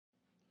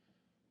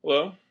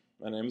Hello,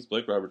 my name is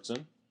Blake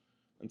Robertson,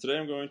 and today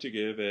I'm going to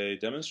give a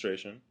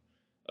demonstration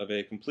of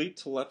a complete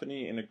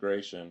telephony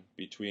integration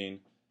between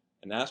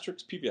an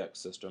Asterisk PBX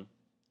system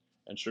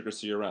and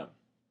SugarCRM.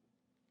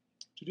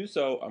 To do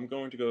so, I'm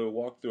going to go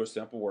walk through a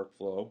sample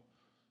workflow.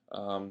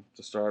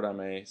 To start,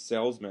 I'm a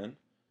salesman,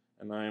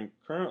 and I'm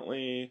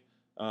currently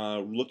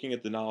looking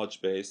at the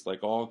knowledge base,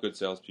 like all good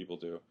salespeople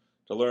do,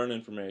 to learn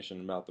information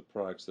about the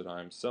products that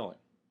I'm selling,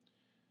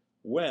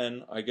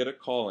 when I get a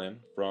call in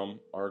from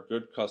our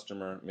good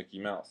customer, Mickey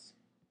Mouse.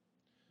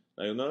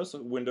 Now you'll notice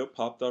a window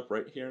popped up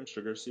right here in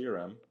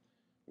SugarCRM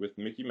with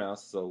Mickey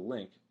Mouse as a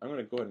link. I'm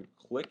going to go ahead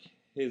and click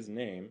his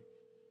name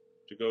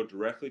to go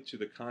directly to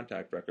the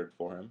contact record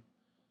for him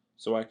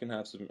so I can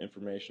have some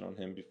information on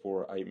him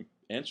before I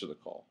answer the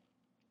call.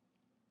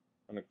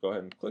 I'm going to go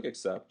ahead and click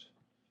accept,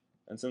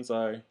 and since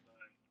I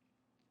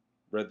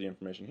read the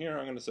information here,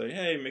 I'm going to say,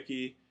 hey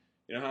Mickey,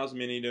 how's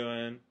Minnie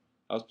doing?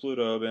 How's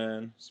Pluto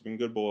been? He's been a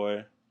good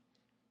boy.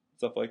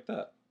 Stuff like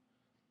that.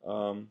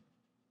 You'll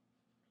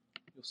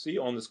see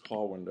on this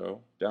call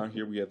window, down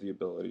here we have the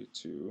ability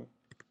to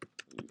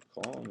leave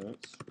call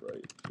notes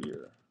right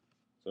here.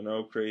 So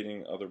no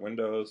creating other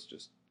windows,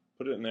 just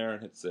put it in there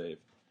and hit save.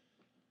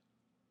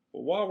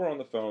 But while we're on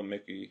the phone,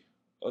 Mickey,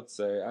 let's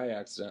say I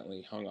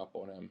accidentally hung up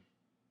on him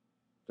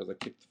because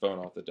I kicked the phone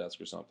off the desk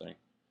or something.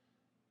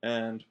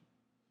 And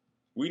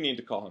we need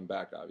to call him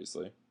back,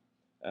 obviously.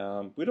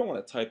 We don't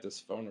want to type this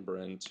phone number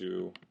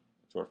into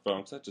our phone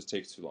because that just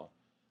takes too long.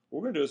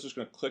 What we're going to do is just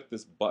going to click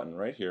this button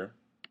right here.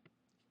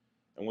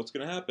 And what's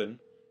going to happen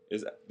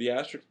is the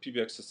Asterisk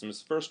PBX system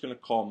is first going to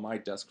call my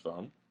desk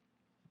phone.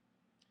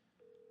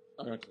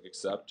 I'm going to click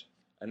accept.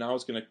 And now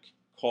it's going to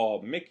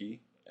call Mickey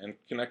and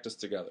connect us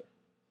together.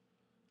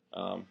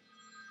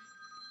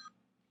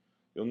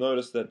 You'll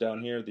notice that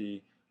down here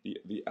the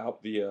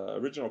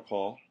original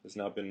call has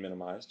now been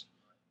minimized.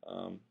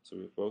 So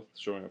we're both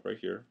showing up right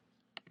here.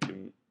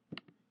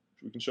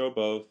 We can show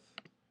both.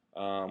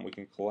 We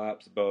can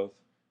collapse both.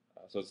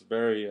 So it's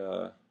very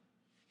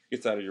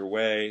gets out of your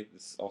way.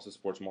 This also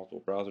supports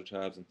multiple browser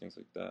tabs and things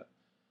like that.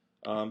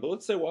 But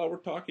let's say while we're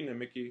talking to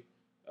Mickey,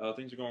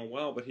 things are going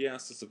well, but he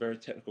asks us a very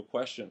technical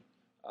question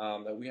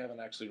that we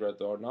haven't actually read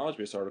the knowledge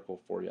base article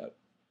for yet.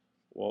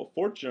 Well,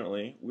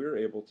 fortunately, we're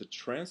able to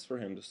transfer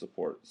him to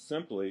support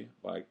simply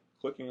by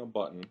clicking a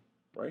button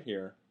right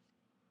here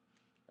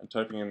and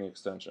typing in the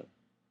extension.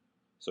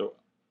 So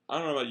I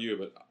don't know about you,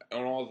 but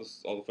on all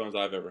the phones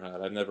I've ever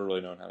had, I've never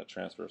really known how to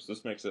transfer. So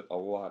this makes it a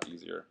lot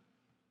easier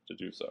to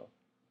do so.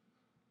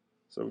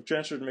 So we've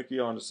transferred Mickey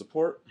on to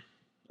support,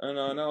 and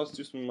now let's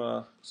do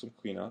some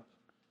cleanup.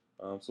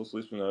 So let's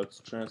leave some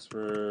notes.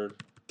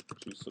 Transferred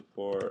to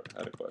support.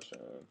 Had a question.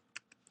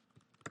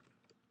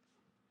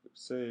 Click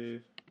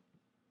save.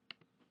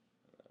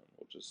 And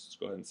we'll just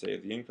go ahead and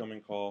save the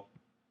incoming call.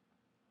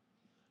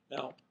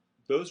 Now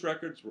those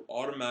records were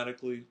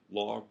automatically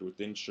logged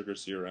within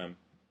SugarCRM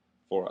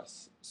for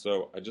us.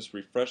 So I just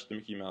refreshed the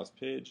Mickey Mouse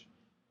page,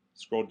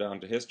 scrolled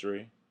down to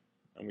history,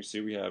 and we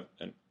see we have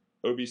an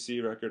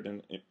OBC record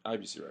and an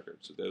IBC record.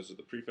 So those are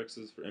the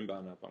prefixes for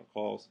inbound and outbound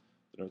calls.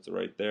 The notes are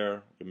right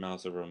there. We can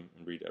mouse over them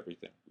and read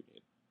everything we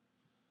need.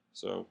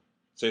 So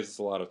it saves us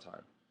a lot of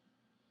time.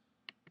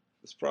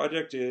 This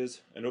project is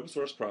an open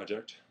source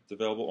project. It's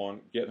available on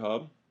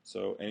GitHub.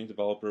 So any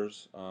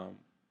developers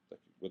that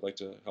would like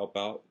to help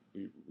out,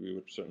 we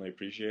would certainly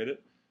appreciate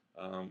it.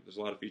 There's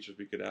a lot of features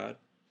we could add.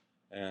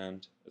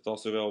 And it's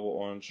also available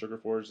on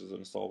SugarForge as an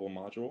installable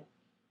module.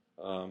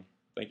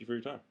 Thank you for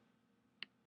your time.